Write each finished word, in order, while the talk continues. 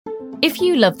If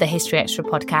you love the History Extra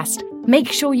podcast, make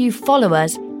sure you follow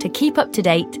us to keep up to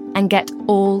date and get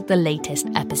all the latest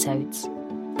episodes.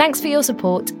 Thanks for your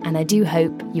support, and I do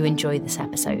hope you enjoy this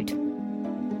episode.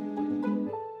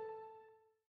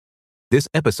 This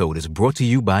episode is brought to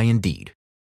you by Indeed.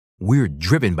 We're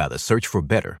driven by the search for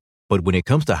better, but when it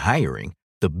comes to hiring,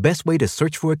 the best way to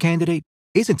search for a candidate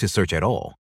isn't to search at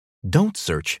all. Don't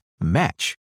search,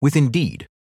 match with Indeed.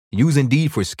 Use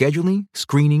Indeed for scheduling,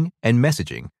 screening, and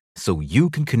messaging so you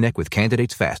can connect with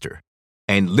candidates faster.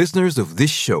 And listeners of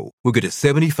this show will get a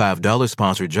 $75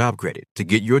 sponsored job credit to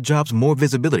get your jobs more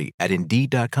visibility at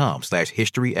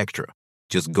Indeed.com/historyextra.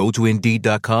 Just go to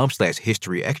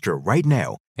Indeed.com/historyextra right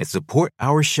now and support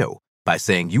our show by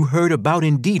saying you heard about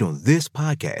Indeed on this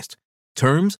podcast.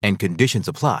 Terms and conditions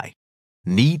apply.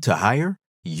 Need to hire?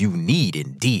 You need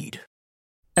Indeed.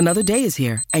 Another day is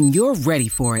here, and you're ready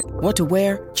for it. What to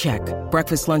wear? Check.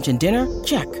 Breakfast, lunch, and dinner?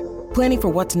 Check. Planning for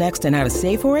what's next and how to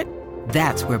save for it?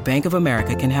 That's where Bank of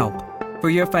America can help. For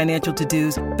your financial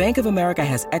to-dos, Bank of America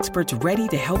has experts ready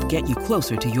to help get you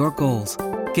closer to your goals.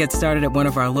 Get started at one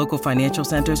of our local financial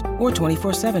centers or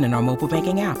 24/7 in our mobile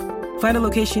banking app. Find a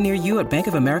location near you at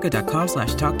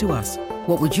bankofamerica.com/talktous.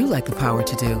 What would you like the power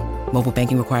to do? Mobile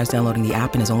banking requires downloading the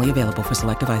app and is only available for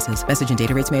select devices. Message and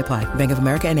data rates may apply. Bank of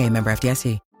America N.A., member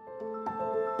FDIC.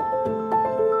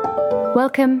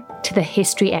 Welcome to the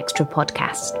History Extra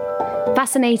podcast.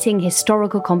 Fascinating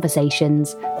historical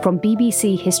conversations from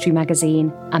BBC History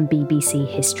Magazine and BBC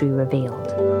History Revealed.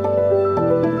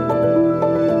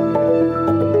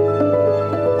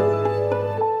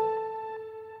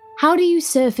 How do you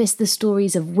surface the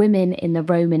stories of women in the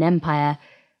Roman Empire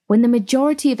when the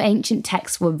majority of ancient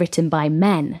texts were written by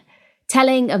men,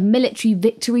 telling of military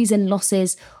victories and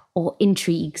losses or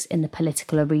intrigues in the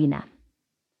political arena?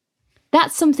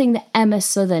 That's something that Emma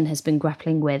Southern has been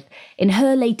grappling with in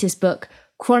her latest book,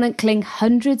 chronicling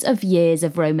hundreds of years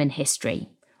of Roman history,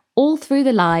 all through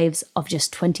the lives of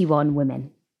just 21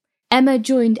 women. Emma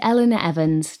joined Eleanor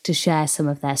Evans to share some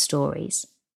of their stories.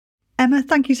 Emma,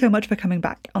 thank you so much for coming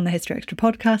back on the History Extra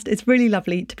podcast. It's really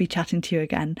lovely to be chatting to you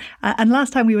again. And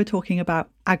last time we were talking about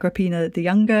Agrippina the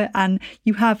Younger, and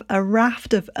you have a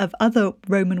raft of other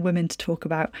Roman women to talk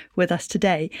about with us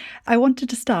today. I wanted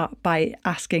to start by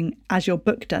asking, as your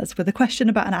book does, with a question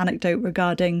about an anecdote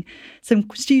regarding some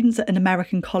students at an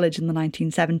American college in the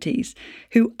 1970s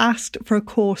who asked for a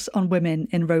course on women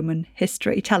in Roman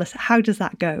history. Tell us, how does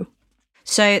that go?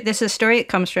 So this is a story that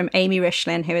comes from Amy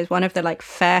Rishlin, who is one of the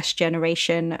first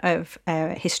generation of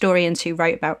historians who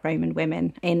wrote about Roman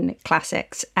women in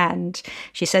classics. And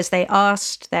she says they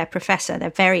asked their professor,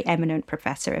 their very eminent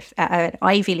professor at an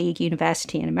Ivy League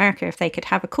university in America, if they could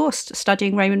have a course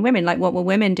studying Roman women, like what were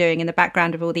women doing in the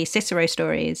background of all these Cicero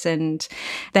stories. And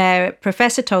their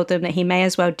professor told them that he may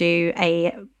as well do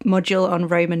a module on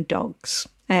Roman dogs,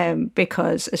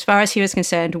 because as far as he was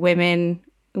concerned, women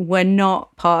were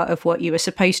not part of what you were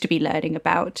supposed to be learning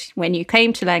about. When you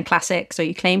came to learn classics or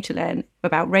you came to learn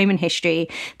about Roman history,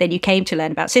 then you came to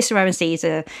learn about Cicero and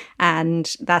Caesar,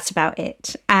 and that's about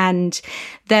it. And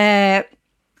the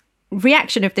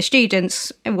reaction of the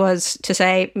students was to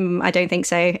say, I don't think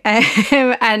so.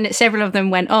 And several of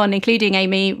them went on, including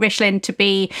Amy Rishlin, to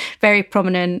be very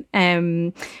prominent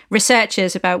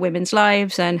researchers about women's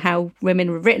lives and how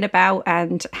women were written about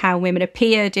and how women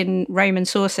appeared in Roman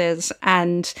sources,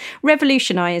 and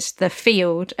revolutionized the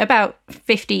field about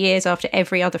 50 years after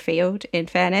every other field, in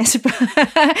fairness.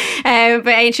 But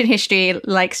ancient history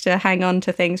likes to hang on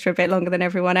to things for a bit longer than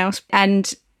everyone else.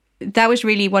 And that was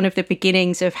really one of the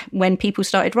beginnings of when people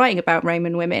started writing about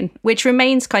Roman women, which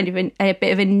remains kind of a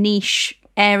bit of a niche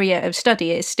area of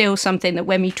study. It's still something that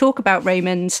when we talk about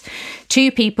Romans to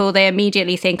people, they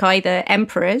immediately think either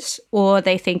emperors or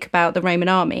they think about the Roman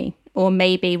army or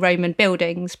maybe Roman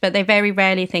buildings, but they very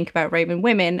rarely think about Roman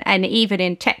women. And even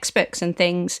in textbooks and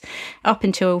things, up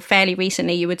until fairly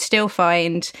recently, you would still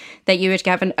find that you would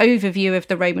have an overview of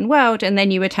the Roman world, and then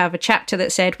you would have a chapter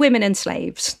that said women and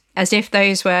slaves, as if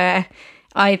those were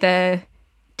either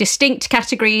distinct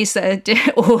categories that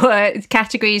are, or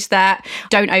categories that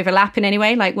don't overlap in any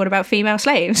way, like what about female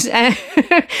slaves?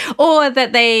 Or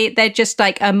that they're just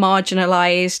like a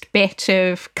marginalized bit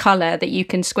of color that you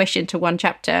can squish into one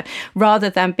chapter, rather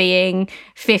than being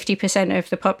 50% of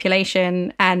the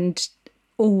population and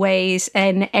always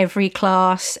in every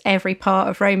class, every part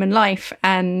of Roman life,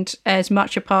 and as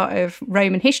much a part of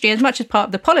Roman history, as much as part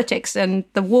of the politics and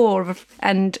the war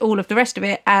and all of the rest of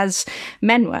it as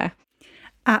men were.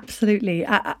 Absolutely.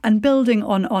 And building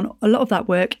on a lot of that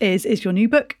work is your new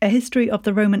book, A History of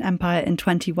the Roman Empire in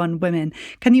 21 Women.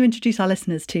 Can you introduce our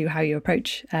listeners to how you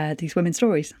approach these women's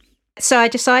stories? So I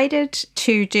decided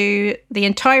to do the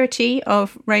entirety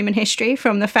of Roman history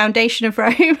from the foundation of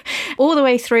Rome all the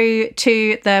way through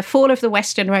to the fall of the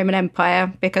Western Roman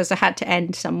Empire, because I had to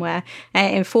end somewhere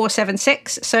in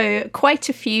 476. So quite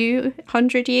a few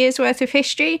hundred years worth of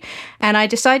history. And I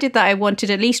decided that I wanted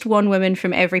at least one woman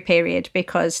from every period,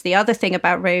 because the other thing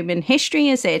about Roman history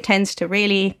is that it tends to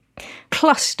really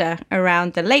cluster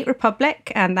around the late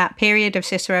Republic and that period of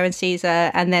Cicero and Caesar,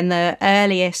 and then the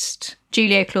earliest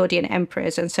Julio-Claudian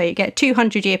emperors. And so you get a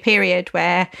 200-year period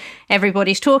where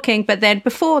everybody's talking. But then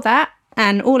before that,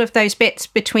 and all of those bits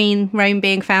between Rome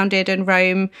being founded and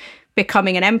Rome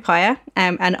becoming an empire,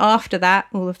 and after that,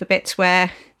 all of the bits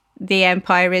where the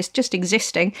empire is just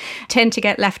existing, tend to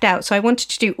get left out. So I wanted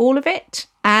to do all of it.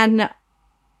 And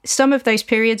some of those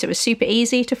periods, it was super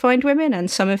easy to find women, and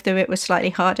some of them it was slightly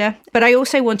harder. But I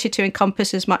also wanted to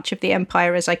encompass as much of the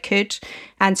empire as I could.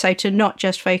 And so to not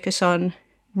just focus on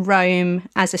Rome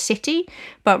as a city,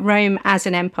 but Rome as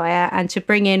an empire, and to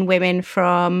bring in women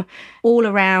from all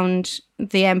around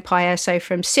the empire. So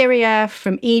from Syria,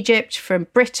 from Egypt, from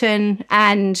Britain,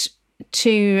 and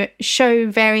to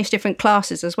show various different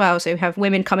classes as well. So we have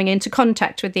women coming into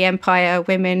contact with the empire,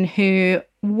 women who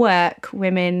work,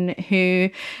 women who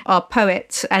are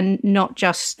poets, and not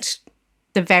just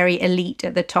the very elite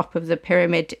at the top of the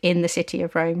pyramid in the city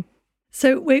of Rome.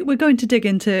 So we're going to dig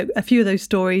into a few of those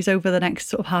stories over the next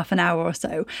sort of half an hour or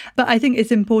so. But I think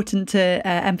it's important to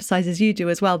emphasise, as you do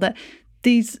as well, that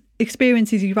these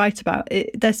experiences you write about,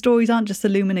 their stories aren't just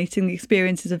illuminating the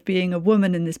experiences of being a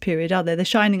woman in this period, are they? They're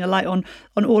shining a light on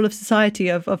all of society,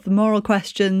 of the moral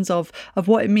questions, of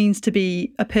what it means to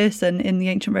be a person in the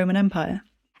ancient Roman Empire.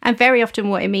 And very often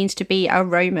what it means to be a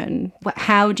Roman.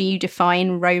 How do you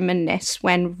define Romanness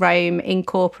when Rome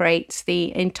incorporates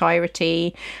the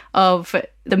entirety of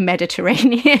the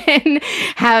Mediterranean?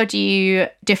 How do you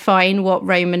define what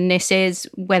Romanness is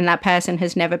when that person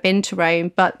has never been to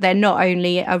Rome, but they're not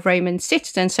only a Roman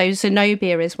citizen? So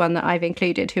Zenobia is one that I've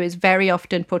included, who is very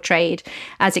often portrayed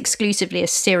as exclusively a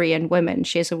Syrian woman.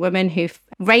 She is a woman who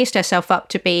raised herself up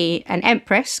to be an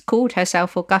empress, called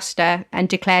herself Augusta, and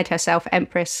declared herself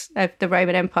empress of the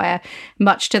Roman Empire,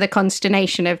 much to the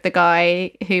consternation of the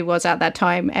guy who was at that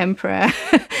time emperor.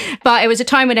 But it was a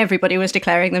time when everybody was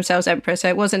declaring themselves emperor, so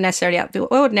it wasn't necessarily out of the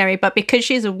ordinary. But because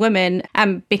she's a woman,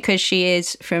 and because she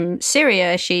is from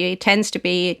Syria, she tends to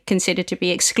be considered to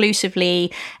be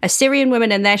exclusively a Syrian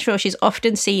woman, and therefore she's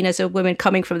often seen as a woman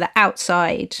coming from the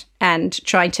outside and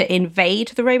trying to invade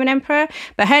the Roman emperor.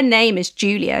 But her name is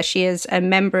Julia. She is a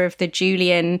member of the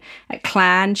Julian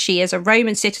clan. She is a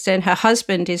Roman citizen. Her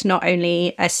husband is not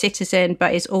only a citizen,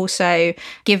 but is also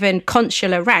given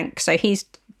consular rank. So he's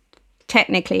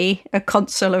technically a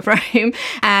consul of Rome,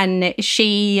 and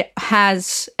she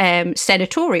has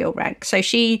senatorial rank. So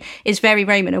she is very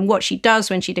Roman. And what she does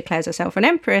when she declares herself an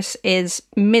empress is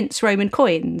mints Roman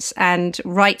coins and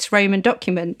writes Roman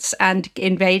documents and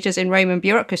engages in Roman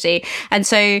bureaucracy. And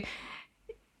so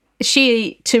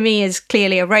she, to me, is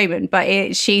clearly a Roman,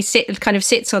 but she kind of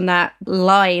sits on that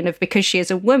line of, because she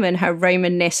is a woman, her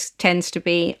Romanness tends to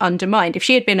be undermined. If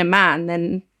she had been a man,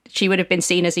 then she would have been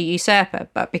seen as a usurper,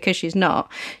 but because she's not,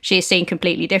 she is seen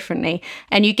completely differently.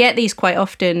 And you get these quite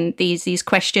often, these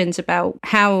questions about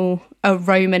how a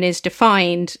Roman is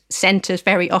defined centers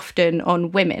very often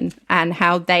on women and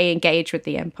how they engage with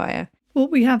the empire. Well,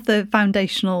 we have the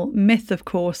foundational myth, of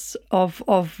course, of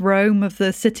Rome, of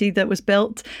the city that was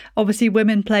built. Obviously,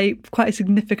 women play quite a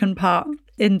significant part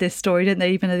in this story, don't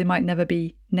they, even though they might never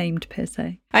be named per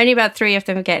se? Only about 3 of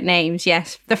them get names,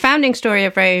 yes. The founding story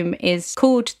of Rome is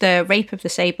called the Rape of the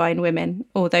Sabine Women,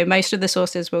 although most of the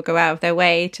sources will go out of their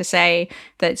way to say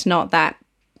that it's not that.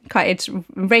 It's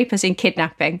rape as in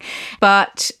kidnapping.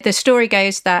 But the story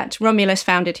goes that Romulus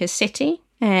founded his city,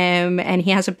 and he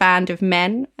has a band of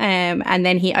men, and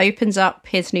then he opens up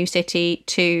his new city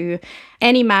to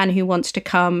any man who wants to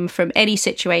come from any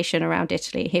situation around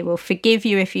Italy. He will forgive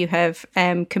you if you have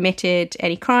committed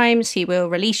any crimes. He will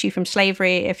release you from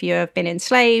slavery if you have been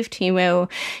enslaved. You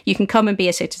can come and be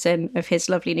a citizen of his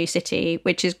lovely new city,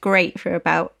 which is great for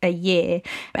about a year.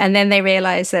 And then they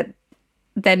realize that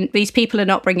then these people are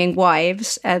not bringing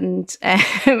wives, and they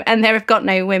have got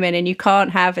no women, and you can't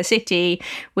have a city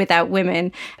without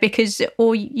women, because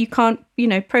or you can't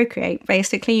procreate.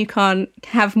 Basically, you can't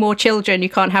have more children, you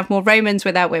can't have more Romans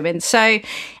without women. So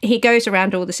he goes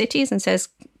around all the cities and says,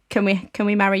 Can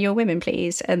we marry your women,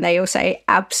 please? And they all say,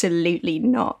 absolutely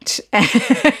not.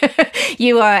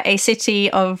 You are a city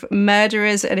of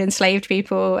murderers and enslaved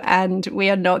people, and we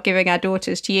are not giving our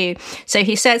daughters to you. So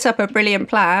he sets up a brilliant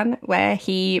plan where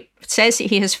he says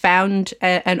he has found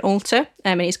an altar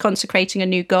and he's consecrating a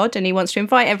new god, and he wants to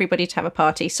invite everybody to have a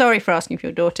party. Sorry for asking for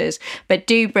your daughters, but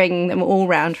do bring them all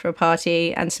round for a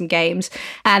party and some games.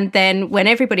 And then when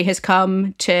everybody has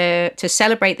come to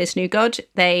celebrate this new god,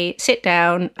 they sit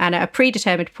down, and at a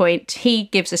predetermined point, he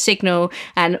gives a signal,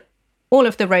 and all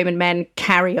of the Roman men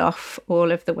carry off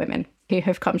all of the women who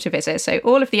have come to visit. So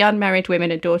all of the unmarried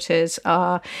women and daughters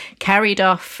are carried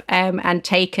off and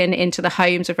taken into the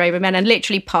homes of Roman men and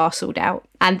literally parceled out.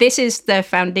 And this is the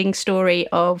founding story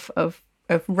of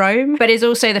Rome, but is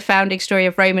also the founding story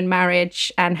of Roman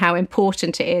marriage and how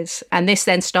important it is. And this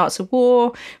then starts a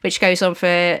war, which goes on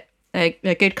for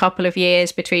a good couple of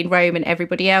years between Rome and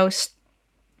everybody else.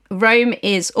 Rome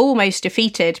is almost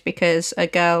defeated because a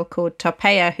girl called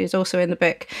Tarpeia, who's also in the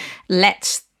book,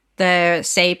 lets the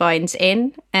Sabines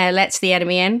in, lets the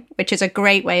enemy in, which is a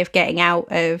great way of getting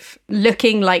out of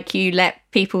looking like you let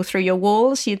people through your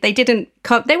walls. They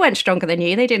weren't stronger than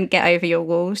you. They didn't get over your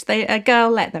walls. A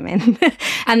girl let them in.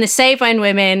 And the Sabine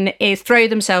women throw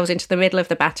themselves into the middle of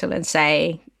the battle and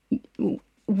say,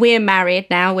 we're married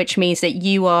now, which means that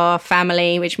you are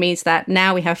family, which means that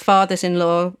now we have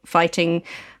fathers-in-law fighting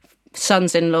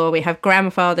sons-in-law, we have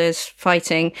grandfathers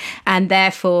fighting, and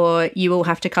therefore you all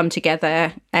have to come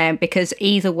together because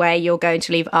either way you're going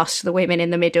to leave us, the women in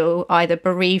the middle, either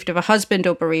bereaved of a husband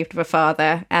or bereaved of a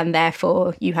father, and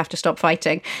therefore you have to stop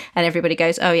fighting. And everybody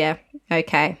goes, oh yeah,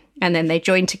 okay. And then they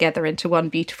join together into one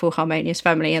beautiful, harmonious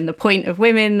family. And the point of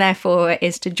women, therefore,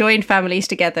 is to join families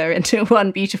together into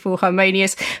one beautiful,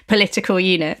 harmonious political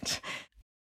unit.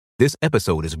 This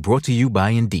episode is brought to you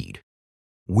by Indeed.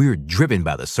 We're driven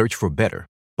by the search for better,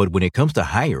 but when it comes to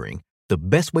hiring, the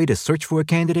best way to search for a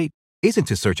candidate isn't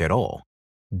to search at all.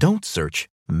 Don't search,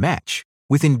 match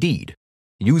with Indeed.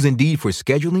 Use Indeed for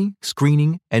scheduling,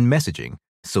 screening, and messaging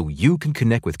so you can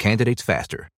connect with candidates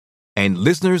faster. And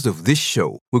listeners of this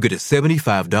show will get a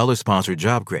 $75 sponsored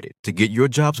job credit to get your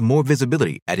jobs more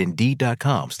visibility at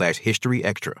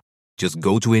Indeed.com/HistoryExtra. Just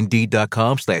go to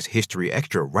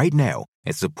Indeed.com/HistoryExtra right now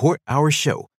and support our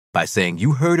show by saying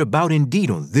you heard about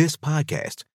Indeed on this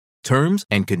podcast. Terms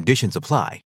and conditions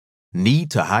apply.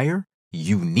 Need to hire?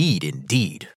 You need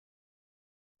Indeed.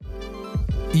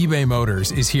 eBay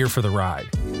Motors is here for the ride.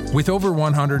 With over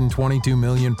 122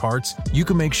 million parts, you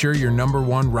can make sure your number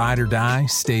one ride or die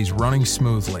stays running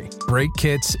smoothly. Brake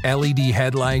kits, LED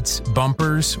headlights,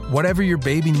 bumpers, whatever your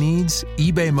baby needs,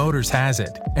 eBay Motors has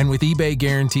it. And with eBay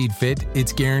Guaranteed Fit,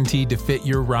 it's guaranteed to fit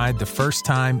your ride the first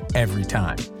time, every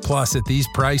time. Plus, at these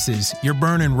prices, you're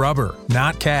burning rubber,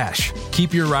 not cash.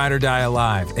 Keep your ride or die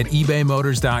alive at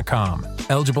ebaymotors.com.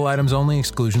 Eligible items only.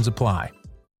 Exclusions apply.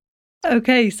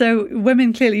 Okay, so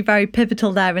women clearly very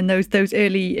pivotal there in those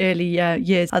early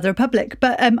years of the Republic.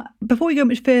 But before we go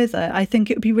much further, I think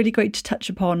it would be really great to touch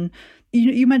upon,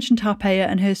 you mentioned Tarpeia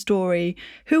and her story.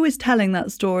 Who is telling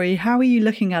that story? How are you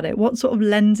looking at it? What sort of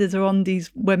lenses are on these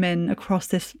women across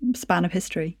this span of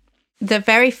history? The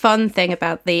very fun thing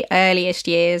about the earliest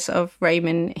years of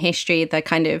Roman history, the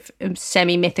kind of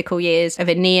semi-mythical years of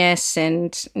Aeneas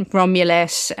and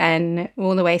Romulus and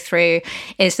all the way through,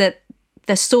 is that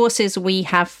the sources we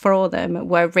have for them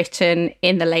were written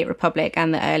in the late Republic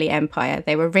and the early Empire.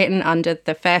 They were written under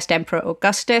the first Emperor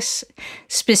Augustus,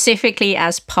 specifically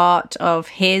as part of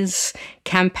his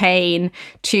campaign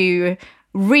to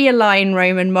realign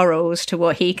Roman morals to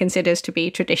what he considers to be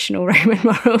traditional Roman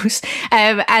morals.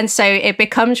 And so it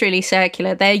becomes really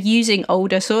circular. They're using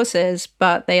older sources,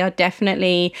 but they are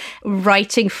definitely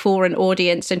writing for an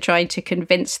audience and trying to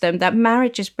convince them that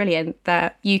marriage is brilliant,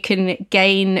 that you can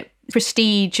gain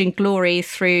prestige and glory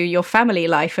through your family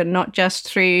life and not just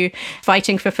through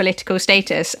fighting for political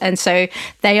status. And so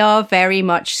they are very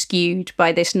much skewed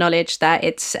by this knowledge that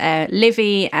it's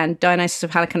Livy and Dionysius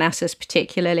of Halicarnassus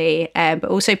particularly, but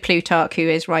also Plutarch, who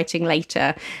is writing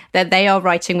later, that they are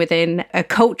writing within a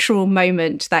cultural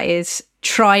moment that is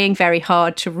trying very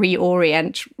hard to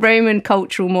reorient Roman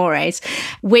cultural mores,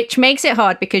 which makes it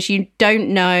hard because you don't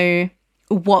know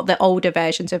what the older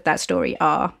versions of that story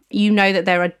are. You know that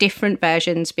there are different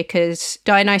versions because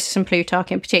Dionysius and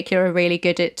Plutarch in particular are really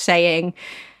good at saying,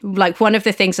 like, one of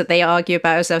the things that they argue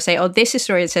about is they'll say, oh, this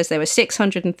historian says there were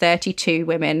 632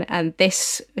 women, and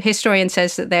this historian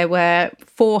says that there were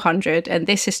 400, and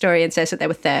this historian says that there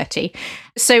were 30.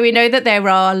 So we know that there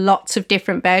are lots of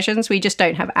different versions. We just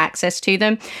don't have access to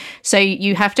them. So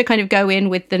you have to kind of go in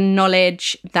with the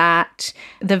knowledge that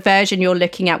the version you're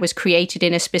looking at was created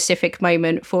in a specific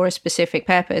moment for a specific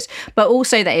purpose, but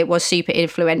also that it was super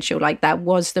influential. Like, that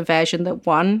was the version that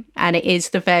won, and it is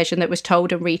the version that was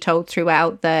told and retold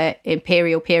throughout the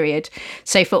imperial period.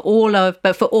 So for all of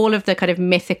the kind of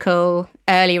mythical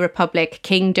early Republic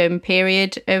kingdom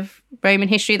period of Roman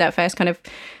history, that first kind of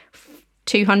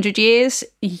 200 years,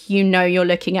 you're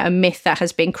looking at a myth that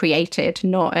has been created,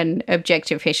 not an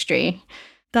objective history.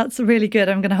 That's really good.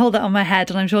 I'm going to hold that on my head,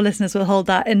 and I'm sure listeners will hold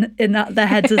that in their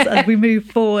heads as we move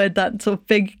forward, that sort of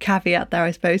big caveat there,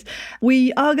 I suppose.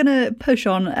 We are going to push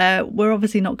on. We're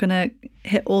obviously not going to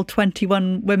hit all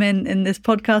 21 women in this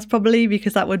podcast, probably,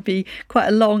 because that would be quite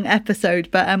a long episode,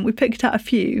 but we picked out a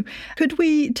few. Could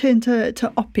we turn to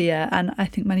Oppia? And I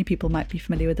think many people might be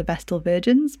familiar with the Vestal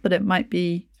Virgins, but it might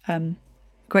be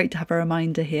great to have a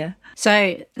reminder here.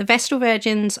 So the Vestal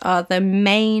Virgins are the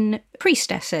main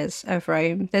priestesses of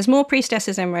Rome. There's more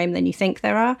priestesses in Rome than you think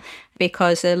there are,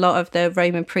 because a lot of the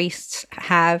Roman priests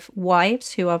have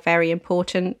wives who are very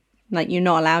important. Like, you're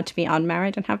not allowed to be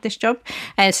unmarried and have this job.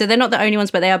 So they're not the only ones,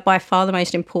 but they are by far the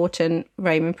most important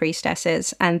Roman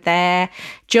priestesses. And their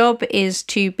job is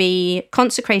to be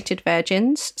consecrated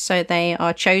virgins. So they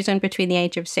are chosen between the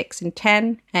age of 6 and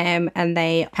 10. And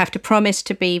they have to promise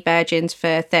to be virgins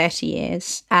for 30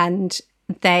 years. And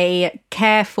they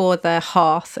care for the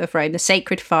hearth of Rome, the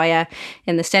sacred fire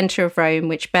in the centre of Rome,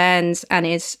 which burns and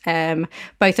is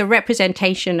both a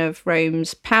representation of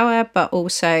Rome's power, but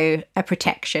also a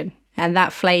protection. And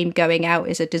that flame going out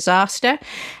is a disaster,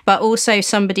 but also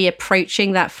somebody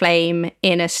approaching that flame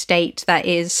in a state that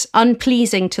is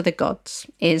unpleasing to the gods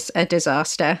is a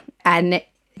disaster. And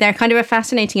they're kind of a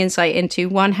fascinating insight into,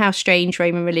 one, how strange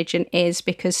Roman religion is,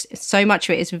 because so much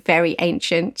of it is very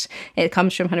ancient. It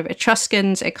comes from kind of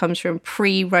Etruscans, it comes from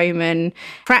pre-Roman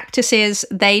practices.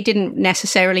 They didn't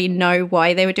necessarily know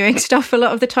why they were doing stuff a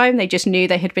lot of the time. They just knew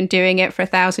they had been doing it for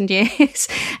 1,000 years.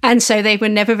 And so they were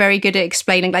never very good at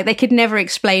explaining, like, they could never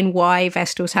explain why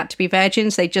Vestals had to be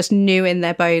virgins. They just knew in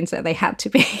their bones that they had to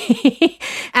be.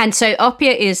 And so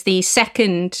Oppia is the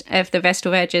second of the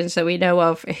Vestal Virgins that we know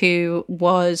of who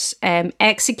was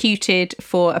executed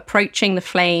for approaching the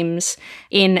flames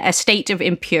in a state of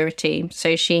impurity.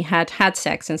 So she had had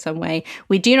sex in some way.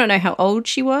 We do not know how old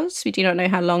she was. We do not know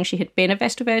how long she had been a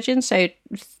Vestal Virgin. So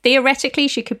theoretically,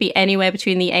 she could be anywhere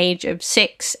between the age of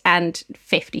 6 and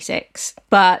 56.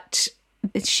 But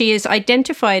she is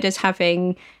identified as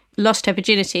having lost her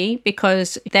virginity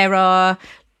because there are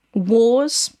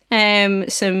wars,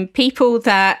 some people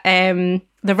that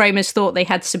the Romans thought they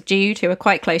had subdued, who were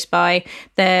quite close by,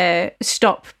 they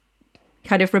stop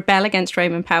kind of rebel against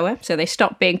Roman power. So they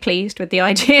stop being pleased with the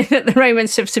idea that the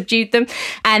Romans have subdued them.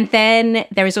 And then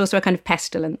there is also a kind of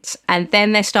pestilence. And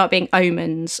then there start being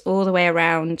omens all the way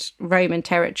around Roman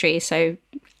territory. So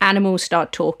animals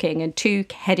start talking, and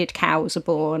 2-headed cows are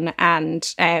born,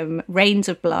 and rains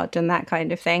of blood and that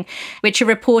kind of thing, which are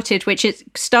reported, which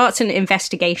starts an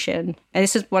investigation. And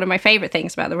this is one of my favourite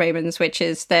things about the Romans, which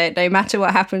is that no matter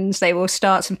what happens, they will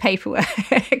start some paperwork.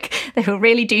 They will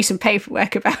really do some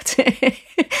paperwork about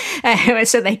it.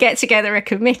 So they get together a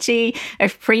committee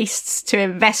of priests to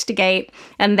investigate,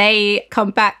 and they come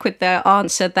back with the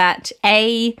answer that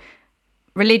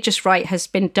religious rite has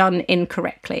been done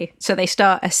incorrectly. So they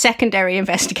start a secondary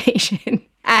investigation,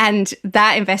 and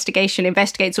that investigation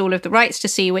investigates all of the rites to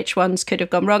see which ones could have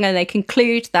gone wrong, and they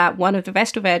conclude that one of the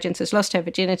Vestal Virgins has lost her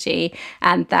virginity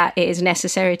and that it is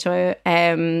necessary to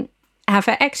have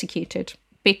her executed,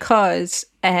 because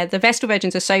the Vestal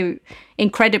Virgins are so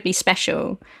incredibly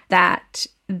special that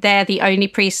they're the only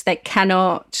priests that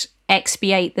cannot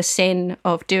expiate the sin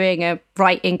of doing a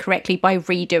rite incorrectly by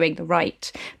redoing the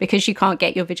rite. Because you can't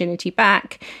get your virginity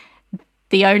back,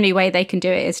 the only way they can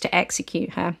do it is to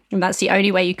execute her, and that's the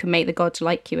only way you can make the gods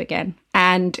like you again.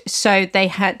 And so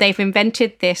they've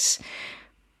invented this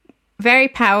very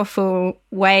powerful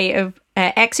way of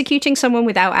executing someone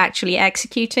without actually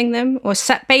executing them, or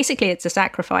basically it's a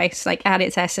sacrifice. Like, at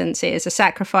its essence, it is a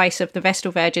sacrifice of the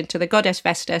Vestal Virgin to the goddess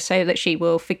Vesta, so that she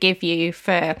will forgive you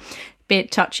for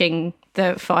touching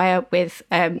the fire with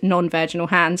non-virginal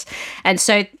hands. And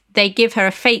so they give her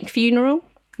a fake funeral.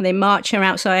 They march her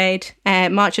outside,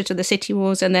 march her to the city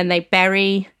walls, and then they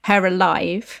bury her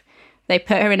alive. They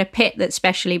put her in a pit that's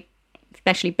specially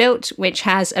built, which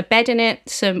has a bed in it,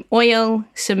 some oil,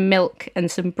 some milk, and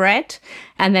some bread.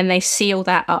 And then they seal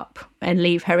that up and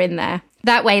leave her in there.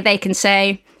 That way they can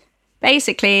say,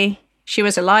 basically, she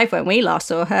was alive when we last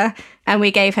saw her, and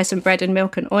we gave her some bread and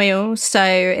milk and oil, so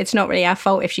it's not really our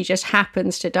fault if she just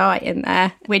happens to die in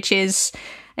there, which is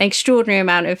extraordinary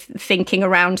amount of thinking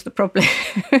around the problem,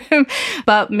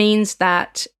 but means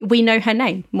that we know her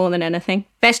name more than anything.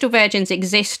 Vestal Virgins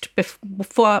exist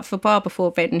far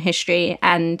before written history,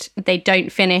 and they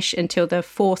don't finish until the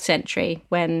 4th century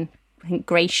when I think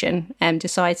Gratian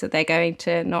decides that they're going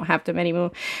to not have them anymore.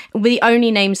 The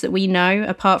only names that we know,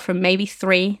 apart from maybe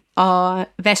 3, are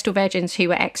Vestal Virgins who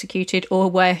were executed or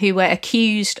who were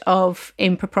accused of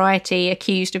impropriety,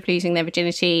 accused of losing their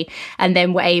virginity, and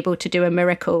then were able to do a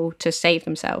miracle to save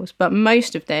themselves. But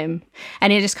most of them,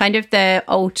 and it is kind of the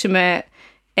ultimate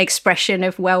expression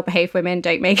of well-behaved women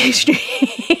don't make history.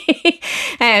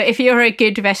 If you're a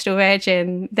good Vestal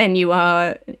Virgin, then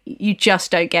you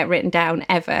just don't get written down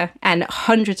ever. And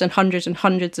hundreds and hundreds and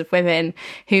hundreds of women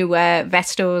who were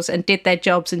Vestals and did their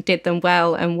jobs and did them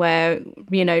well and were,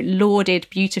 lauded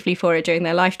beautifully for it during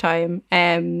their lifetime,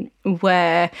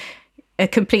 were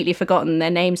completely forgotten.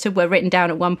 Their names were written down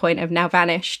at one point, have now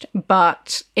vanished.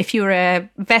 But if you're a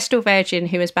Vestal Virgin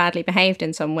who was badly behaved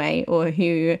in some way or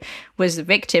who was the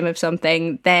victim of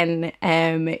something, then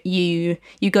you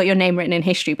got your name written in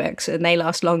history books, and they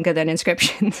last longer than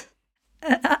inscriptions.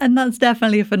 And that's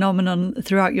definitely a phenomenon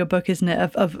throughout your book, isn't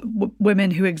it? Of women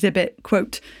who exhibit,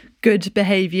 quote, good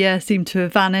behaviour seem to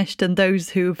have vanished, and those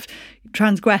who've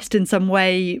transgressed in some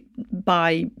way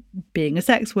by being a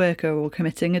sex worker or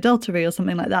committing adultery or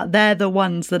something like that, they're the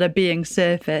ones that are being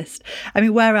surfaced. I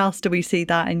mean, where else do we see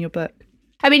that in your book?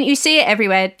 I mean, you see it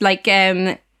everywhere. Like,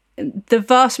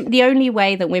 the only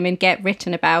way that women get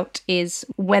written about is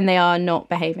when they are not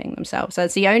behaving themselves.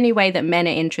 That's the only way that men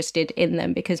are interested in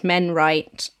them, because men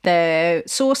write the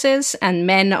sources and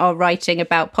men are writing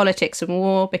about politics and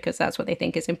war because that's what they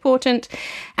think is important.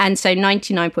 And so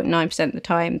 99.9% of the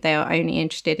time, they are only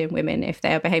interested in women if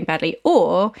they are behaving badly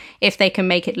or if they can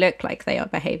make it look like they are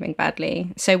behaving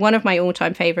badly. So one of my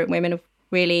all-time favourite women of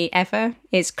really ever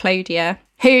is Clodia,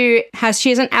 she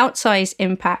has an outsized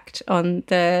impact on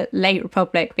the late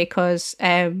Republic because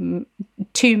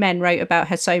 2 men wrote about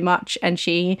her so much, and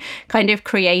she kind of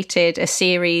created a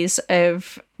series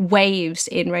of waves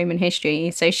in Roman history.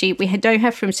 So we know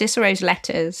her from Cicero's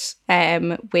letters,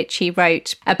 which he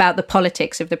wrote about the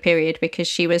politics of the period, because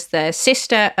she was the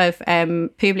sister of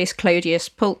Publius Clodius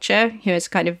Pulcher, who was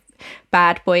kind of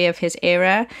bad boy of his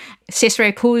era.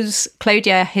 Cicero calls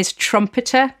Clodia his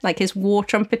trumpeter, like his war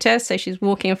trumpeter. So she's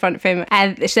walking in front of him.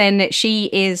 And then she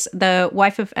is the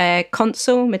wife of a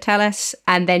consul, Metellus.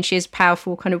 And then she's a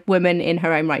powerful kind of woman in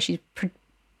her own right. She's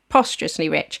preposterously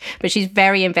rich, but she's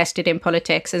very invested in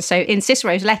politics. And so in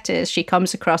Cicero's letters, she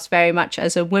comes across very much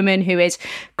as a woman who is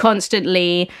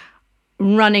constantly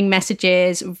running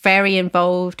messages, very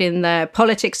involved in the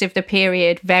politics of the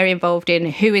period, very involved in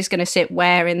who is going to sit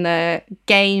where in the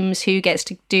games, who gets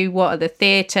to do what at the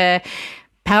theatre,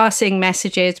 passing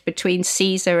messages between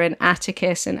Caesar and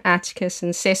Atticus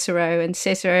and Cicero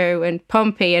and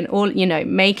Pompey, and all,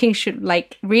 making sure,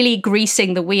 like, really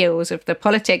greasing the wheels of the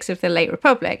politics of the late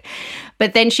Republic.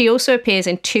 But then she also appears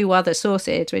in 2 other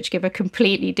sources which give a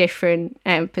completely different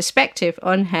perspective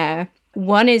on her.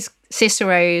 One is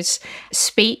Cicero's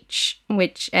speech,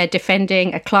 which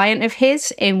defending a client of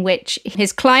his, in which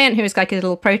his client, who is like a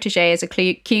little protege, is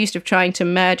accused of trying to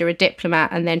murder a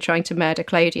diplomat and then trying to murder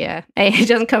Clodia. It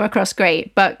doesn't come across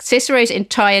great, but Cicero's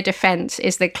entire defense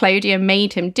is that Clodia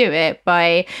made him do it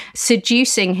by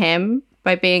seducing him,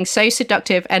 by being so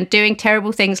seductive and doing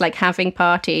terrible things like having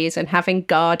parties and having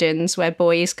gardens where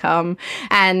boys come,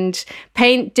 and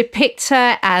depicts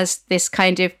her as this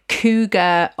kind of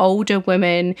cougar older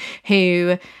woman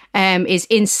who is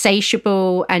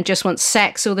insatiable and just wants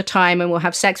sex all the time and will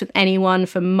have sex with anyone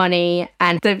for money,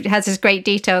 and has this great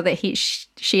detail that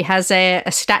she has a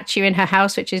statue in her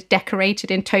house which is decorated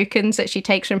in tokens that she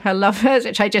takes from her lovers,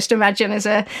 which I just imagine as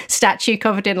a statue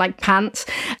covered in like pants.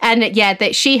 And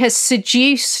that she has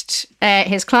seduced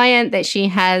his client, that she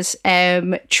has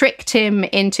tricked him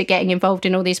into getting involved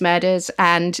in all these murders,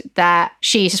 and that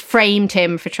she's framed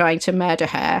him for trying to murder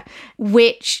her,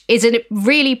 which is a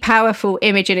really powerful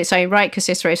image in its own right because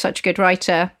Cicero is such a good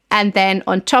writer. And then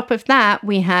on top of that,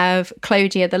 we have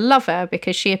Clodia the lover,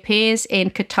 because she appears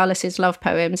in Catullus's love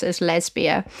poems as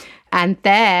Lesbia. And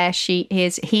there he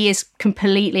is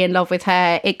completely in love with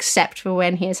her, except for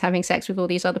when he is having sex with all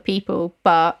these other people.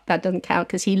 But that doesn't count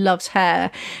because he loves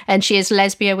her. And she is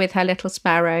Lesbia with her little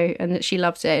sparrow, and that she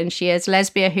loves it. And she is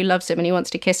Lesbia who loves him and he wants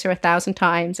to kiss her 1,000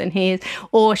 times.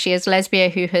 Or she is Lesbia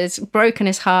who has broken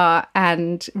his heart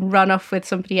and run off with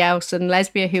somebody else. And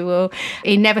Lesbia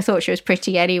he never thought she was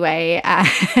pretty anyway.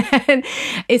 And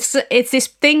it's this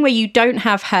thing where you don't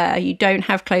have her, you don't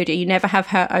have Clodia, you never have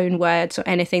her own words or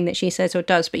anything that she says or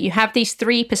does, but you have these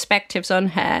three perspectives on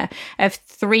her of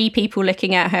three people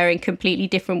looking at her in completely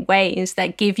different ways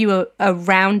that give you a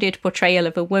rounded portrayal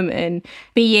of a woman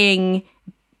being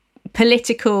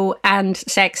political and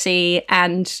sexy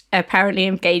and apparently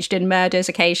engaged in murders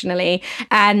occasionally,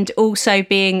 and also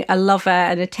being a lover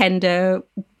and a tender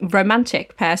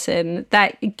romantic person.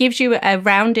 That gives you a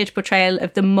rounded portrayal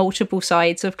of the multiple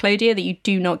sides of Clodia that you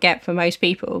do not get for most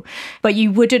people. But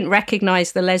you wouldn't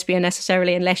recognize the lesbian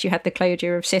necessarily unless you had the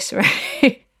Clodia of Cicero.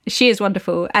 She is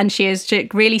wonderful, and she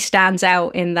really stands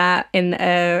out in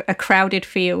a crowded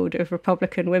field of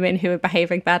Republican women who are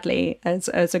behaving badly as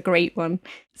a great one.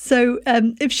 So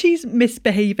if she's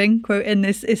misbehaving, quote, in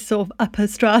this sort of upper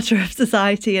strata of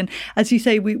society, and as you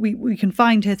say, we can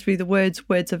find her through the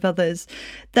words of others,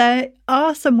 there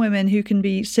are some women who can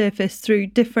be surfaced through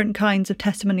different kinds of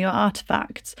testimonial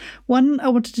artefacts. One I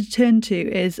wanted to turn to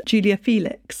is Julia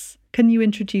Felix. Can you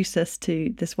introduce us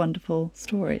to this wonderful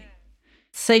story?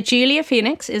 So Julia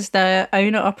Felix is the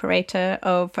owner-operator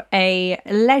of a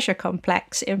leisure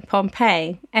complex in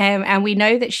Pompeii. And we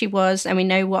know that she was, and we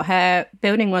know what her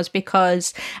building was,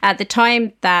 because at the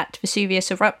time that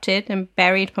Vesuvius erupted and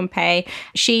buried Pompeii,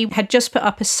 she had just put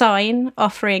up a sign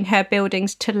offering her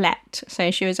buildings to let.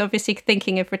 So she was obviously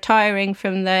thinking of retiring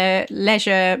from the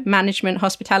leisure management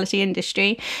hospitality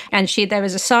industry. And there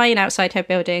was a sign outside her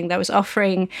building that was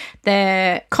offering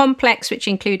the complex, which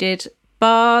included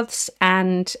baths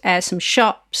and some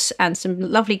shops and some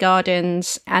lovely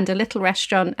gardens and a little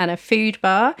restaurant and a food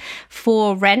bar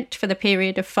for rent for the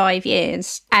period of 5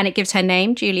 years. And it gives her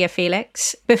name, Julia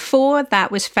Felix. Before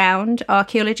that was found,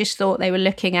 archaeologists thought they were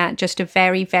looking at just a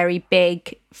very, very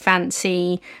big,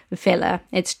 fancy villa.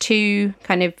 It's two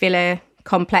kind of villa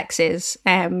complexes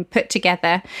put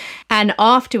together. And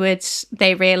afterwards,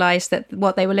 they realized that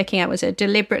what they were looking at was a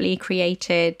deliberately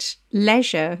created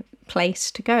leisure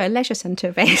place to go, a leisure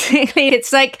centre basically.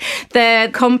 It's like the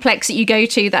complex that you go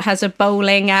to that has a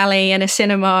bowling alley and a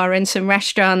cinema and some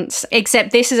restaurants,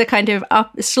 except this is a kind of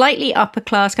slightly upper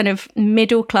class, kind of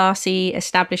middle classy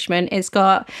establishment. It's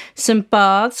got some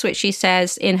baths, which she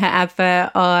says in her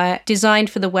advert are designed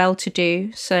for the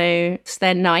well-to-do, so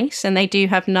they're nice and they do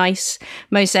have nice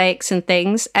mosaics and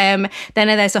things. Then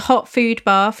there's a hot food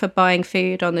bar for buying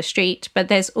food on the street, but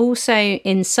there's also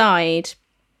inside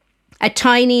a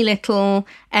tiny little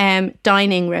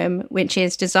dining room, which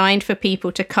is designed for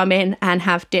people to come in and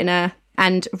have dinner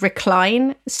and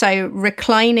recline. So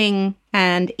reclining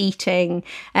and eating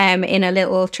in a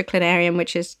little triclinarium,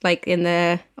 which is like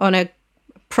on a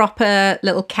proper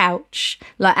little couch,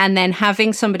 and then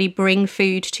having somebody bring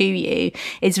food to you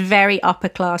is very upper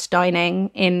class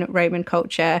dining in Roman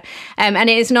culture, and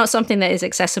it is not something that is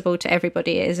accessible to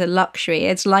everybody. It is a luxury.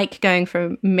 It's like going for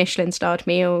a Michelin starred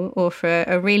meal or for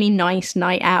a really nice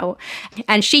night out,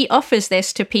 and she offers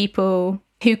this to people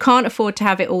who can't afford to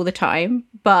have it all the time,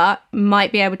 but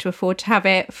might be able to afford to have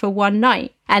it for one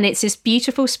night. And it's this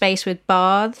beautiful space with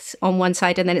baths on one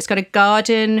side, and then it's got a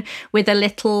garden with a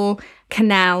little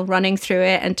canal running through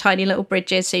it and tiny little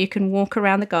bridges, so you can walk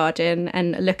around the garden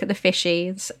and look at the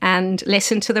fishies and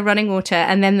listen to the running water.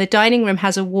 And then the dining room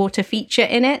has a water feature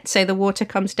in it, so the water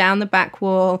comes down the back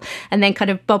wall and then kind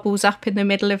of bubbles up in the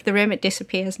middle of the room. It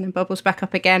disappears and then bubbles back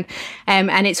up again,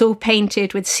 and it's all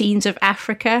painted with scenes of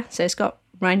Africa, so it's got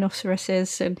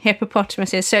rhinoceroses and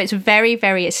hippopotamuses, so it's very,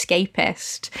 very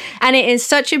escapist. And it is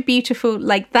such a beautiful,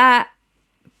 like, that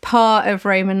part of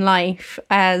Roman life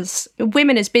as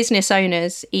women as business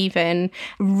owners, even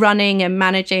running and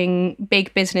managing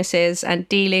big businesses and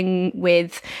dealing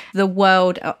with the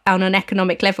world on an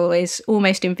economic level is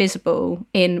almost invisible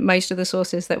in most of the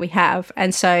sources that we have.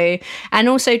 And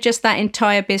also just that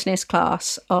entire business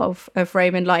class of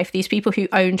Roman life, these people who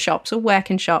own shops or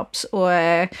work in shops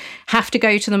or have to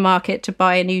go to the market to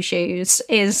buy new shoes,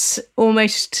 is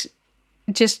almost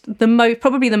just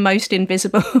probably the most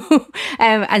invisible.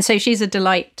 And so she's a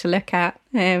delight to look at,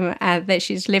 that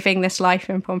she's living this life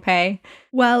in Pompeii.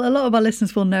 Well, a lot of our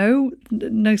listeners will know,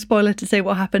 no spoiler to say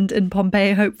what happened in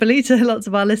Pompeii, hopefully, to lots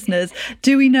of our listeners.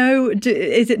 Do we know,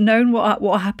 is it known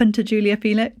what happened to Julia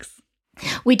Felix?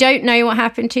 We don't know what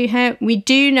happened to her. We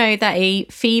do know that a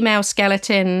female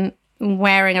skeleton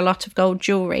wearing a lot of gold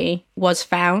jewelry was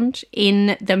found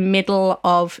in the middle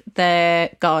of the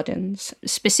gardens.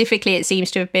 Specifically, it seems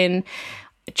to have been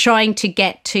trying to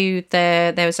get to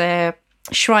there was a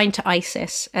shrine to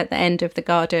Isis at the end of the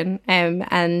garden,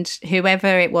 and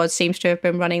whoever it was seems to have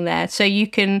been running there. So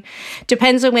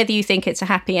depends on whether you think it's a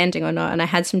happy ending or not. And I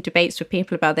had some debates with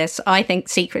people about this. I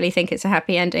secretly think it's a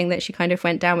happy ending, that she kind of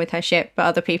went down with her ship, but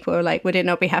other people are like, would it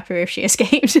not be happier if she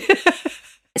escaped?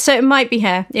 So it might be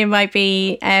her. It might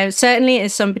be, certainly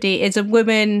it's a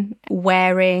woman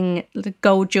wearing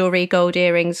gold jewelry, gold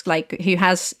earrings, like who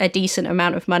has a decent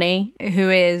amount of money, who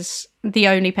is the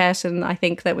only person I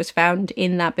think that was found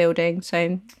in that building.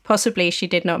 So possibly she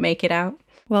did not make it out.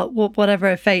 Well, whatever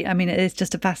her fate, I mean, it is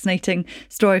just a fascinating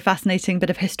story, fascinating bit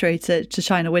of history to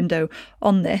shine a window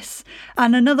on this.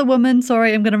 And another woman,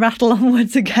 sorry, I'm going to rattle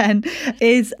onwards again,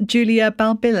 is Julia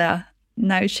Balbilla.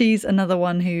 Now, she's another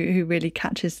one who really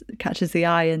catches the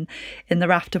eye in the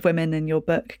raft of women in your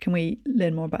book. Can we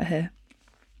learn more about her?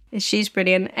 She's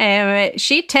brilliant.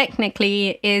 She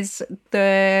technically is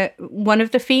one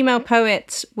of the female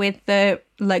poets with the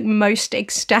most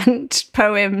extant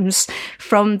poems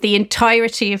from the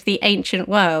entirety of the ancient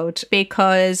world,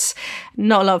 because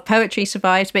not a lot of poetry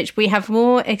survives, but we have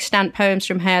more extant poems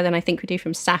from her than I think we do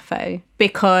from Sappho,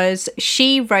 because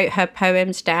she wrote her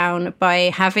poems down by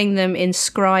having them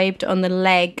inscribed on the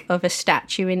leg of a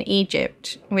statue in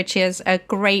Egypt, which is a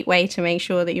great way to make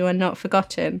sure that you are not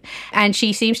forgotten. And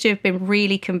she seems to have been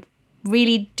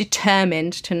really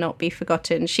determined to not be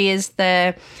forgotten. She is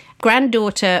the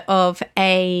granddaughter of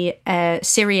a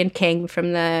Syrian king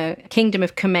from the kingdom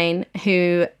of Khomein,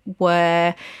 who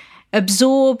were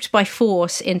absorbed by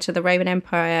force into the Roman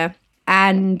Empire,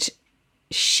 and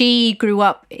she grew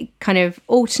up kind of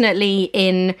alternately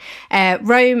in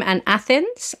Rome and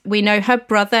Athens. We know her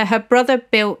brother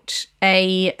built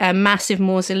a massive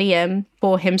mausoleum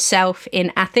for himself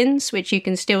in Athens, which you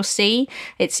can still see.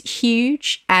 It's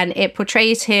huge, and it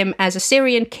portrays him as a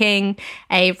Syrian king,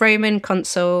 a Roman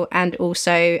consul, and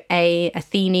also a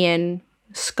Athenian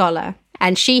scholar.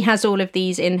 And she has all of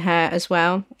these in her as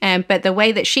well. But the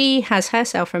way that she has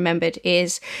herself remembered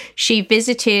is she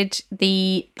visited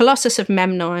the Colossus of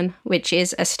Memnon, which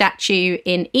is a statue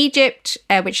in Egypt,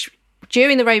 which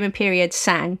during the Roman period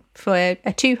sang for a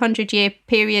 200-year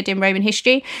period in Roman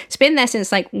history. It's been there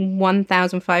since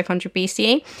 1500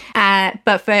 BCE.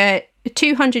 But for a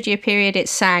 200-year period, it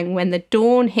sang. When the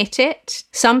dawn hit it,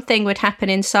 something would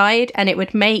happen inside and it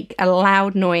would make a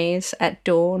loud noise at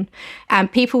dawn.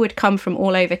 And people would come from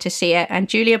all over to see it. And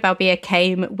Julia Balbilla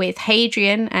came with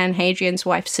Hadrian and Hadrian's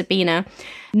wife, Sabina,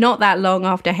 not that long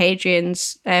after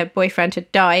Hadrian's boyfriend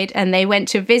had died. And they went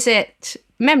to visit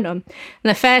Memnon. And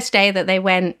the first day that they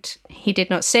went, he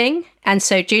did not sing. And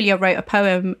so Julia wrote a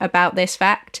poem about this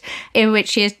fact, in which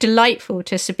she is delightful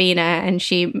to Sabina. And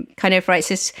she kind of writes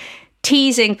this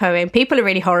teasing poem. People are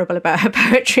really horrible about her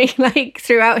poetry.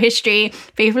 Throughout history,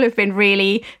 people have been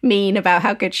really mean about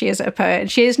how good she is at a poet.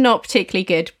 And she is not particularly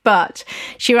good, but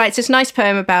she writes this nice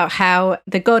poem about how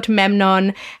the god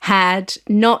Memnon had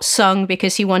not sung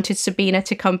because he wanted Sabina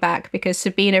to come back, because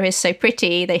Sabina is so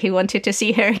pretty that he wanted to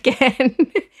see her again.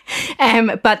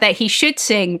 But that he should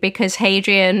sing because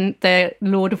Hadrian, the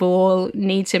Lord of all,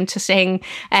 needs him to sing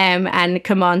and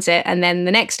commands it. And then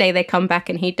the next day they come back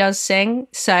and he does sing.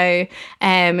 So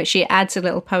she adds a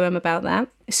little poem about that.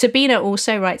 Sabina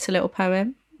also writes a little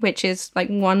poem, which is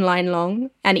one line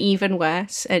long and even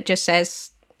worse. It just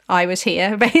says, I was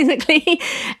here, basically.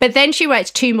 But then she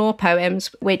writes two more poems,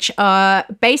 which are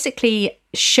basically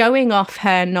showing off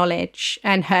her knowledge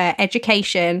and her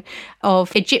education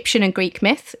of Egyptian and Greek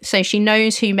myth. So she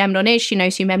knows who Memnon is. She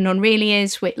knows who Memnon really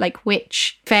is,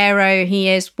 which pharaoh he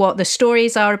is, what the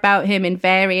stories are about him in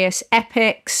various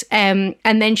epics. And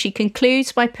then she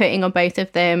concludes by putting on both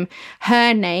of them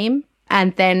her name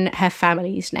and then her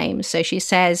family's name. So she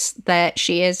says that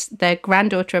she is the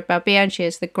granddaughter of Balbilla and she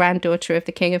is the granddaughter of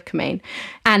the king of Khomein.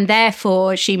 And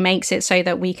therefore, she makes it so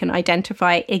that we can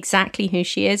identify exactly who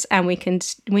she is, and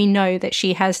we know that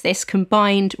she has this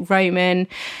combined Roman,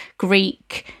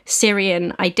 Greek,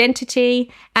 Syrian identity.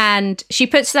 And she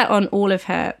puts that on all of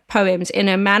her poems in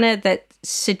a manner that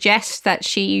suggests that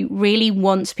she really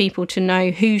wants people to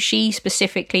know who she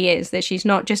specifically is, that she's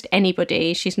not just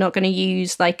anybody. She's not going to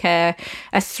use a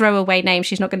throwaway name.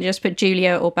 She's not going to just put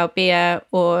Julia or Balbilla,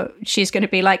 or she's going to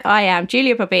be like, I am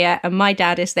Julia Balbilla and my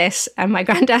dad is this and my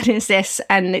granddad is this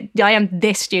and I am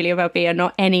this Julia Balbilla,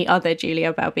 not any other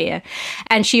Julia Balbilla.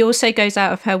 And she also goes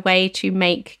out of her way to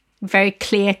make very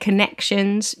clear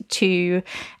connections to,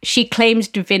 she claims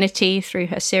divinity through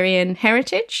her Syrian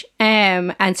heritage.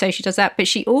 And so she does that. But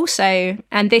she also,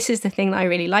 and this is the thing that I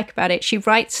really like about it, she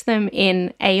writes them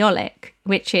in Aeolic,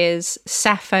 which is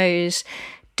Sappho's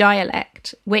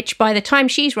dialect, which by the time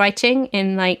she's writing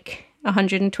in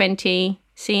 120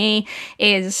 CE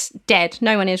is dead.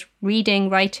 No one is reading,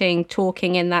 writing,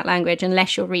 talking in that language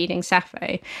unless you're reading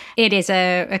Sappho. It is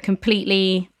a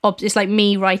completely, it's like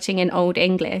me writing in Old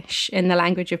English in the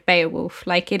language of Beowulf.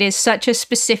 It is such a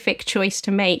specific choice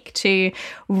to make, to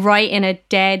write in a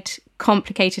dead,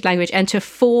 complicated language and to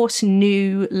force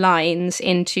new lines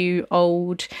into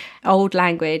old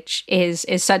language is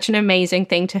such an amazing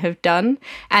thing to have done,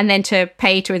 and then to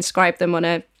pay to inscribe them on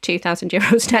a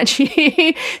 2,000-year-old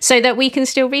statue so that we can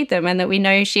still read them and that we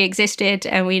know she existed,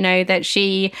 and we know that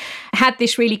she had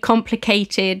this really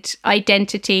complicated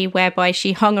identity whereby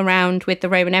she hung around with the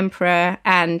Roman emperor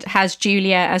and has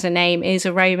Julia as a name, is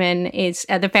a Roman, is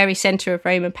at the very center of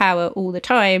Roman power all the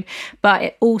time,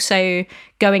 but also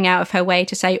going out of her way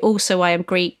to say, also I am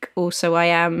Greek, also I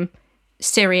am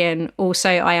Syrian, also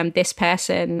I am this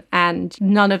person, and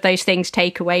none of those things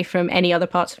take away from any other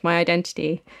parts of my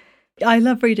identity. I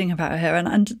love reading about her,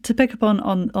 and to pick up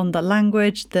on the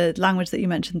language that you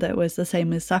mentioned that was the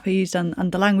same as Sappho used,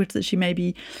 and the language that she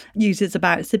maybe uses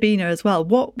about Sabina as well.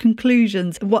 What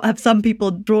have some people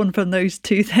drawn from those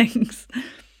two things?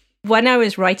 When I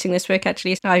was writing this book,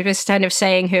 actually, I was kind of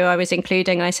saying who I was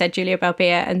including, and I said Julia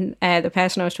Balbia, and the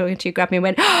person I was talking to grabbed me and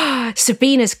went, oh,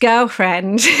 Sabina's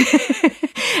girlfriend.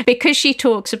 Because she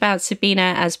talks about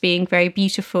Sabina as being very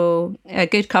beautiful a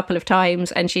good couple of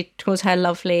times, and she calls her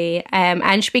lovely,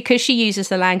 because she uses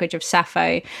the language of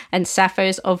Sappho, and Sappho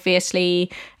is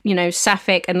obviously,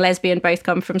 Sapphic and lesbian both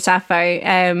come from Sappho,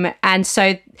 and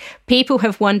so people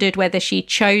have wondered whether she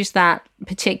chose that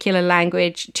particular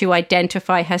language to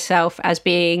identify herself as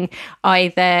being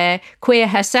either queer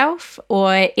herself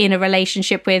or in a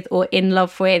relationship with or in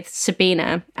love with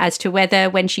Sabina, as to whether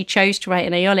when she chose to write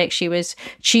in Aeolic she was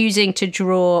choosing to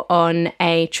draw on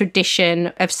a tradition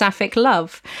of Sapphic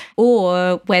love,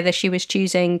 or whether she was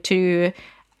choosing to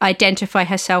identify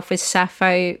herself as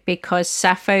Sappho because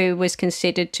Sappho was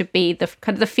considered to be the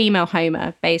kind of the female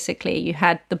Homer. Basically, you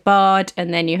had the bard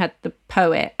and then you had the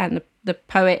poet, and the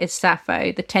poet is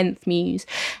Sappho, the 10th muse.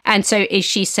 And so is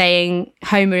she saying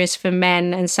Homer is for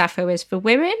men and Sappho is for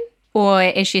women? Or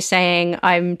is she saying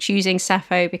I'm choosing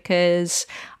Sappho because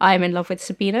I'm in love with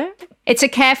Sabina? It's a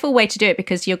careful way to do it,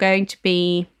 because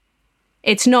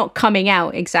it's not coming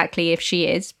out exactly if she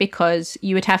is, because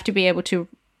you'd have to be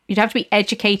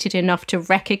educated enough to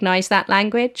recognize that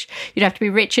language. You'd have to be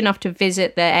rich enough to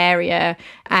visit the area,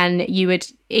 and you would,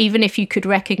 even if you could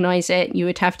recognize it, you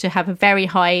would have to have a very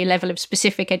high level of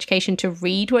specific education to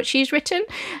read what she's written.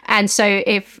 And so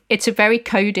if it's a very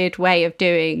coded way of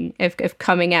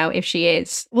coming out if she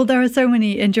is. Well, there are so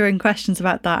many enduring questions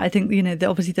about that. I think,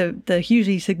 obviously the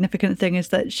hugely significant thing is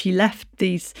that she left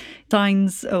these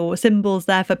signs or symbols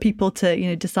there for people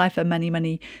to, decipher many,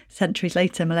 many centuries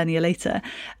later, millennia later.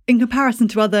 In comparison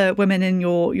to other women in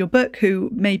your book who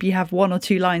maybe have one or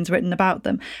two lines written about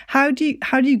them, how do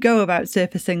you go about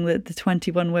surfacing the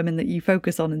 21 women that you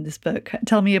focus on in this book?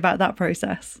 Tell me about that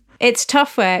process. It's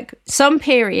tough work. Some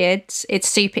periods, it's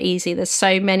super easy. There's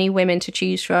so many women to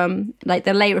choose from. Like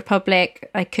the Late Republic,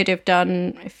 I could have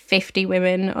done 50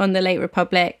 women on the Late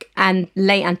Republic, and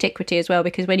late antiquity as well,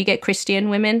 because when you get Christian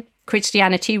women,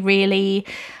 Christianity really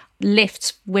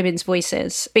lifts women's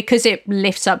voices because it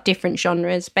lifts up different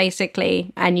genres,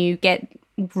 basically, and you get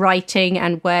writing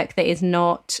and work that is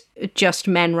not just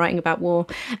men writing about war.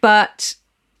 But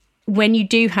when you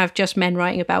do have just men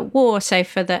writing about war, so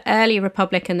for the early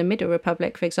Republic and the Middle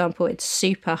Republic, for example, it's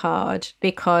super hard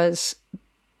because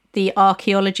the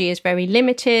archaeology is very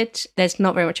limited. There's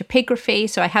not very much epigraphy.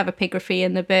 So I have epigraphy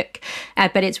in the book,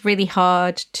 but it's really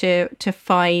hard to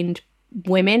find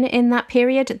women in that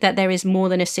period that there is more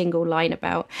than a single line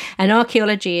about. And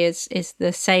archaeology is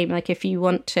the same. Like if you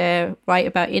want to write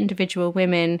about individual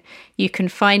women, you can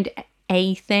find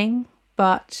a thing,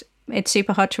 but it's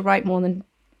super hard to write more than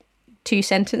 2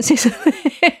 sentences.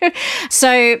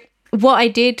 So what I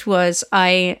did was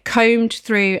I combed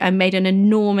through and made an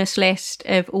enormous list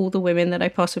of all the women that I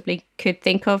possibly could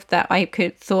think of that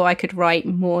thought I could write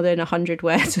more than 100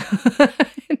 words.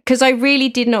 Because I really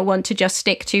did not want to just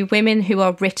stick to women who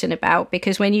are written about,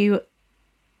 because when you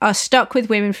are stuck with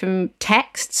women from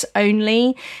texts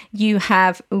only, you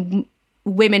have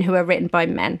women who are written by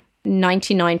men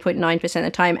 99.9% of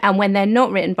the time. And when they're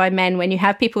not written by men, when you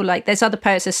have people like, there's other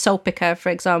poets, as Sulpica, for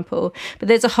example, but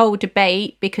there's a whole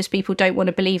debate because people don't want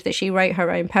to believe that she wrote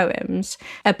her own poems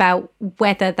about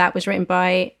whether that was written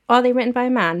by, are they written by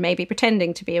a man, maybe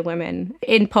pretending to be a woman.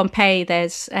 In Pompeii,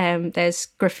 there's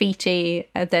graffiti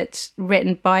that's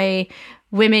written by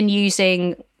women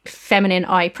using feminine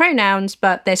I pronouns,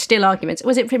 but there's still arguments.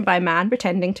 Was it written by a man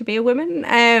pretending to be a woman?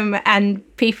 And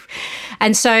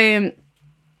so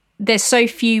there's so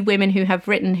few women who have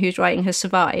written whose writing has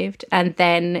survived, and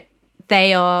then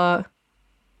they are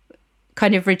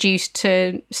kind of reduced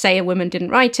to say a woman didn't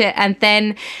write it, and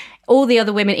then all the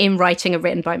other women in writing are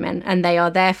written by men, and they are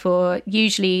therefore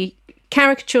usually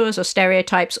caricatures or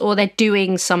stereotypes, or they're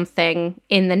doing something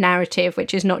in the narrative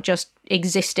which is not just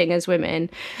existing as women.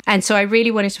 And so I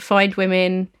really wanted to find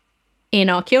women in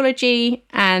archaeology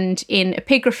and in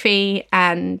epigraphy,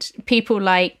 and people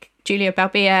like Julia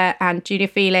Balbia and Julia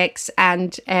Felix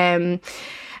and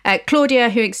Claudia,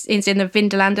 who is in the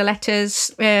Vindolanda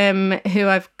letters, who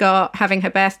I've got having her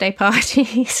birthday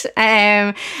parties.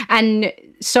 And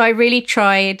so I really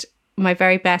tried my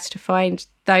very best to find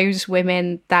those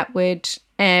women that would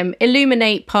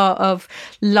illuminate part of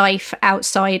life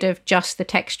outside of just the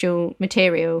textual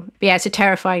material. But yeah, it's a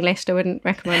terrifying list. I wouldn't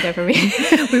recommend ever reading.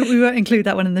 we won't include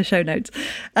that one in the show notes.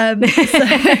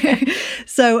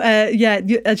 So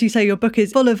as you say, your book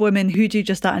is full of women who do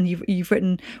just that, and you've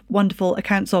written wonderful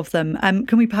accounts of them.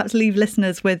 Can we perhaps leave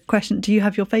listeners with a question? Do you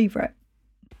have your favourite?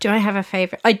 Do I have a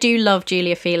favourite? I do love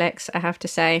Julia Felix, I have to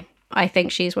say. I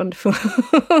think she's wonderful.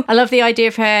 I love the idea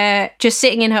of her just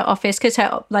sitting in her office, because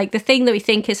her, like, the thing that we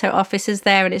think is her office is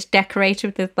there and it's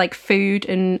decorated with like food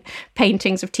and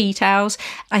paintings of tea towels.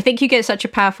 I think you get such a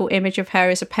powerful image of her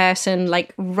as a person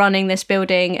like running this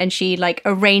building, and she like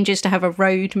arranges to have a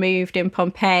road moved in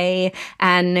Pompeii,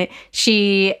 and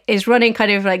she is running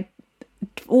kind of like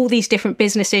all these different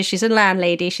businesses. She's a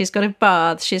landlady, she's got a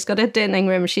bath, she's got a dining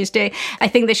room, I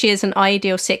think that she is an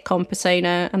ideal sitcom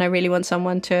persona, and I really want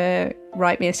someone to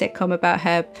write me a sitcom about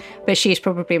her, but she's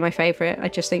probably my favourite. I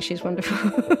just think she's wonderful.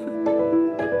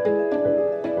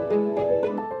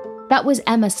 That was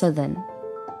Emma Southern.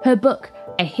 Her book,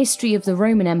 A History of the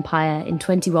Roman Empire in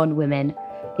 21 Women,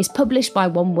 is published by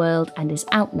One World and is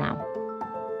out now.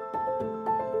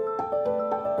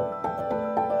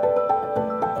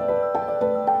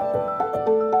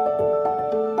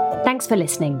 Thanks for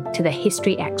listening to the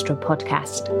History Extra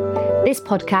podcast. This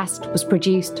podcast was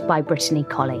produced by Brittany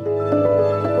Colley.